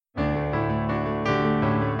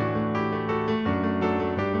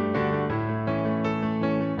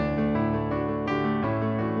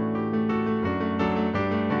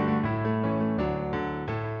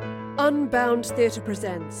Unbound Theatre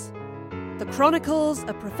presents The Chronicles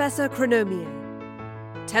of Professor Chronomier,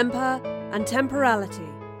 Temper and Temporality,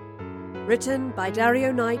 written by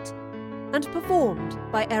Dario Knight and performed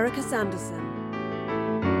by Erica Sanderson.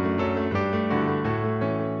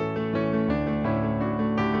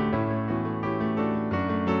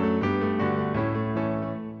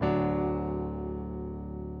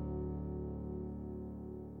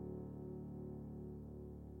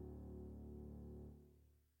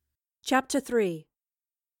 Chapter 3.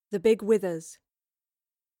 The Big Withers.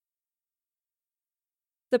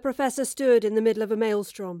 The professor stood in the middle of a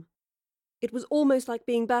maelstrom. It was almost like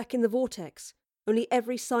being back in the vortex, only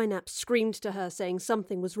every synapse screamed to her saying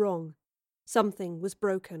something was wrong. Something was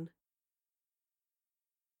broken.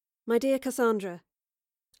 My dear Cassandra,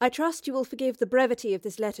 I trust you will forgive the brevity of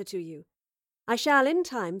this letter to you. I shall in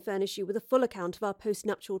time furnish you with a full account of our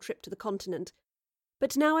post-nuptial trip to the continent,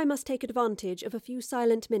 but now I must take advantage of a few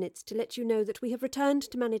silent minutes to let you know that we have returned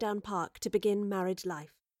to Manydown Park to begin married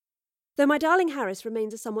life. Though my darling Harris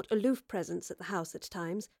remains a somewhat aloof presence at the house at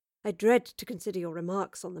times, I dread to consider your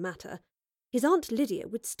remarks on the matter. His Aunt Lydia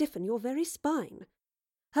would stiffen your very spine.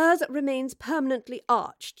 Hers remains permanently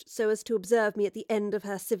arched so as to observe me at the end of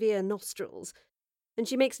her severe nostrils, and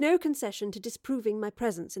she makes no concession to disproving my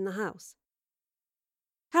presence in the house.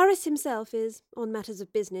 Harris himself is, on matters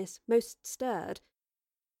of business, most stirred.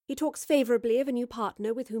 He talks favourably of a new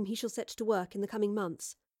partner with whom he shall set to work in the coming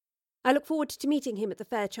months. I look forward to meeting him at the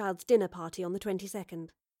Fairchild's dinner party on the 22nd.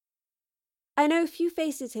 I know few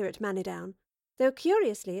faces here at Manydown, though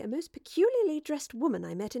curiously a most peculiarly dressed woman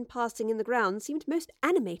I met in passing in the grounds seemed most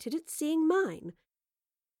animated at seeing mine.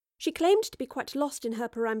 She claimed to be quite lost in her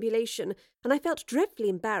perambulation, and I felt dreadfully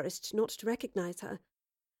embarrassed not to recognise her.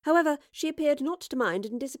 However, she appeared not to mind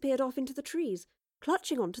and disappeared off into the trees,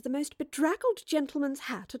 clutching on to the most bedraggled gentleman's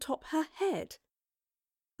hat atop her head.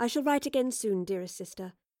 I shall write again soon, dearest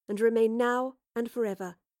sister, and remain now and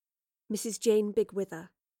forever Mrs. Jane Bigwither.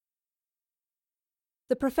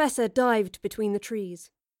 The professor dived between the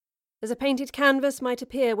trees. As a painted canvas might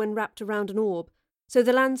appear when wrapped around an orb, so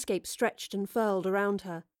the landscape stretched and furled around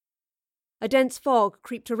her. A dense fog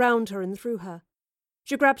creeped around her and through her.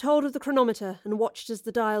 She grabbed hold of the chronometer and watched as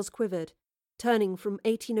the dials quivered, turning from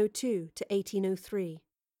 1802 to 1803.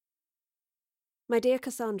 My dear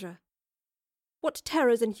Cassandra, what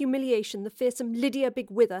terrors and humiliation the fearsome Lydia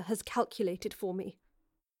Bigwither has calculated for me.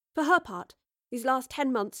 For her part, these last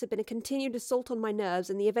 10 months have been a continued assault on my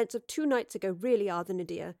nerves, and the events of 2 nights ago really are the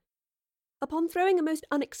nadir. Upon throwing a most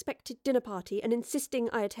unexpected dinner party and insisting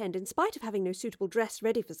I attend in spite of having no suitable dress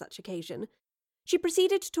ready for such occasion, she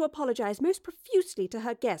proceeded to apologise most profusely to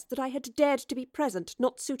her guest that I had dared to be present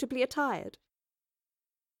not suitably attired.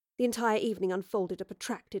 The entire evening unfolded a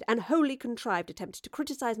protracted and wholly contrived attempt to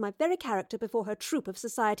criticise my very character before her troop of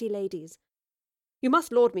society ladies. You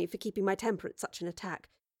must laud me for keeping my temper at such an attack,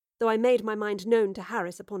 though I made my mind known to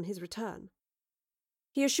Harris upon his return.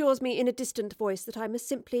 He assures me in a distant voice that I must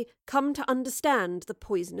simply come to understand the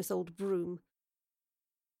poisonous old broom.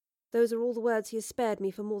 Those are all the words he has spared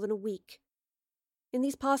me for more than a week. In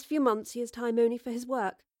these past few months he has time only for his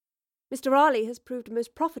work. Mr. Raleigh has proved a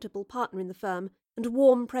most profitable partner in the firm, and a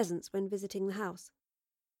warm presence when visiting the house.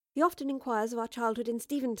 He often inquires of our childhood in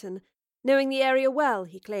Steventon, knowing the area well,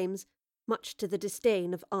 he claims, much to the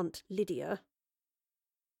disdain of Aunt Lydia.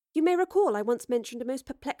 You may recall I once mentioned a most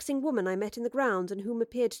perplexing woman I met in the grounds and whom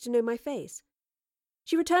appeared to know my face.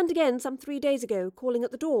 She returned again some 3 days ago, calling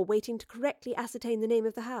at the door, waiting to correctly ascertain the name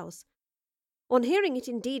of the house. On hearing it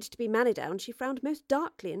indeed to be Manydown, she frowned most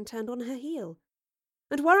darkly and turned on her heel.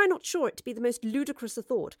 And were I not sure it to be the most ludicrous a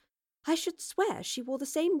thought, I should swear she wore the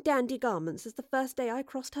same dandy garments as the first day I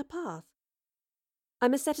crossed her path. I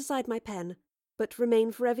must set aside my pen, but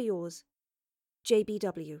remain forever yours,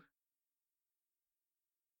 J.B.W.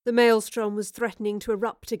 The maelstrom was threatening to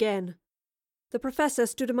erupt again. The professor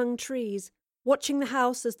stood among trees, watching the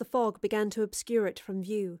house as the fog began to obscure it from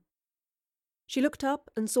view. She looked up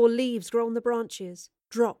and saw leaves grow on the branches,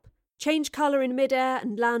 drop, change colour in mid-air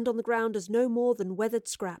and land on the ground as no more than weathered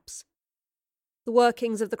scraps. The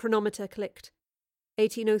workings of the chronometer clicked.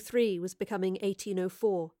 1803 was becoming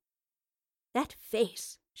 1804. That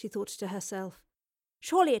face, she thought to herself.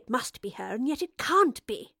 Surely it must be her, and yet it can't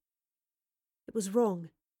be. It was wrong.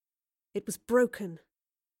 It was broken.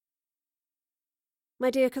 My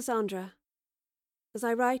dear Cassandra, as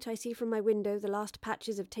I write, I see from my window the last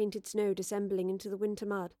patches of tainted snow dissembling into the winter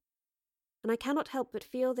mud, and I cannot help but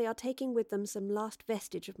feel they are taking with them some last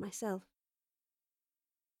vestige of myself.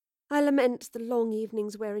 I lament the long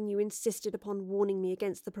evenings wherein you insisted upon warning me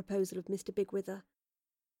against the proposal of Mr. Bigwither.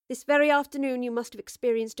 This very afternoon you must have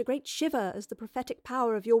experienced a great shiver as the prophetic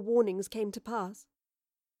power of your warnings came to pass.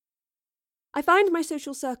 I find my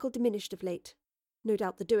social circle diminished of late, no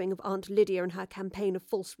doubt the doing of Aunt Lydia and her campaign of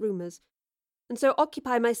false rumours, and so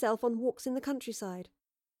occupy myself on walks in the countryside.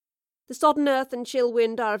 The sodden earth and chill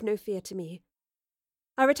wind are of no fear to me.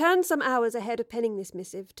 I returned some hours ahead of penning this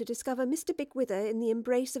missive to discover Mr. Bigwither in the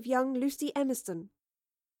embrace of young Lucy Emerson.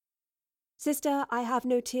 Sister, I have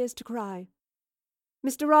no tears to cry.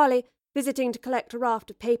 Mr. Raleigh, visiting to collect a raft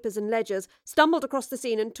of papers and ledgers, stumbled across the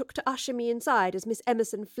scene and took to usher me inside as Miss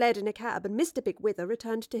Emerson fled in a cab and Mr. Bigwither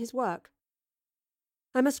returned to his work.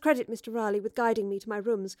 I must credit Mr. Raleigh with guiding me to my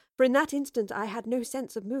rooms, for in that instant I had no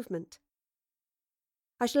sense of movement.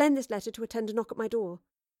 I shall end this letter to a tender knock at my door.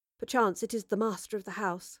 Perchance it is the master of the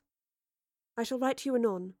house. I shall write to you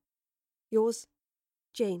anon. Yours,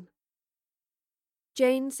 Jane.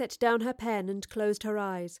 Jane set down her pen and closed her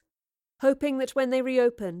eyes, hoping that when they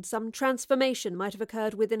reopened some transformation might have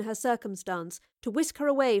occurred within her circumstance to whisk her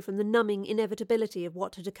away from the numbing inevitability of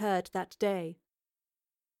what had occurred that day.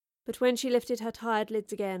 But when she lifted her tired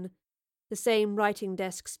lids again, the same writing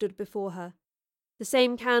desk stood before her, the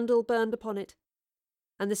same candle burned upon it,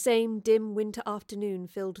 and the same dim winter afternoon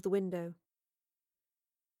filled the window.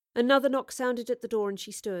 Another knock sounded at the door and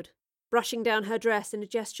she stood, brushing down her dress in a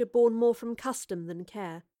gesture born more from custom than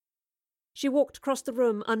care. She walked across the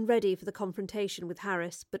room unready for the confrontation with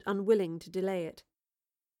Harris, but unwilling to delay it.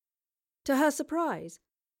 To her surprise,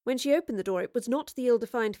 when she opened the door, it was not the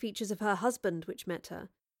ill-defined features of her husband which met her,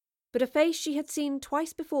 but a face she had seen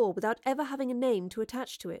twice before without ever having a name to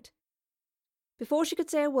attach to it. Before she could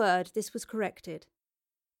say a word, this was corrected.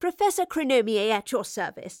 "Professor Cronomier at your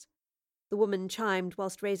service," the woman chimed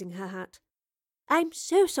whilst raising her hat. "I'm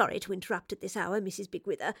so sorry to interrupt at this hour, Mrs.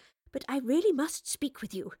 Bigwither, but I really must speak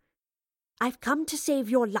with you. I've come to save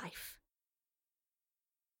your life."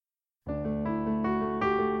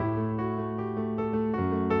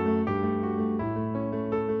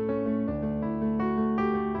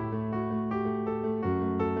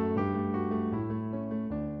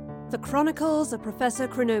 The Chronicles of Professor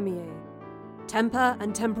Cronomier, Temper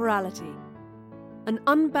and Temporality, an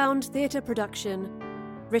Unbound theatre production,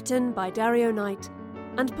 written by Dario Knight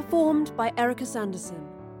and performed by Erica Sanderson,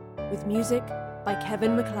 with music by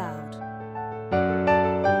Kevin MacLeod.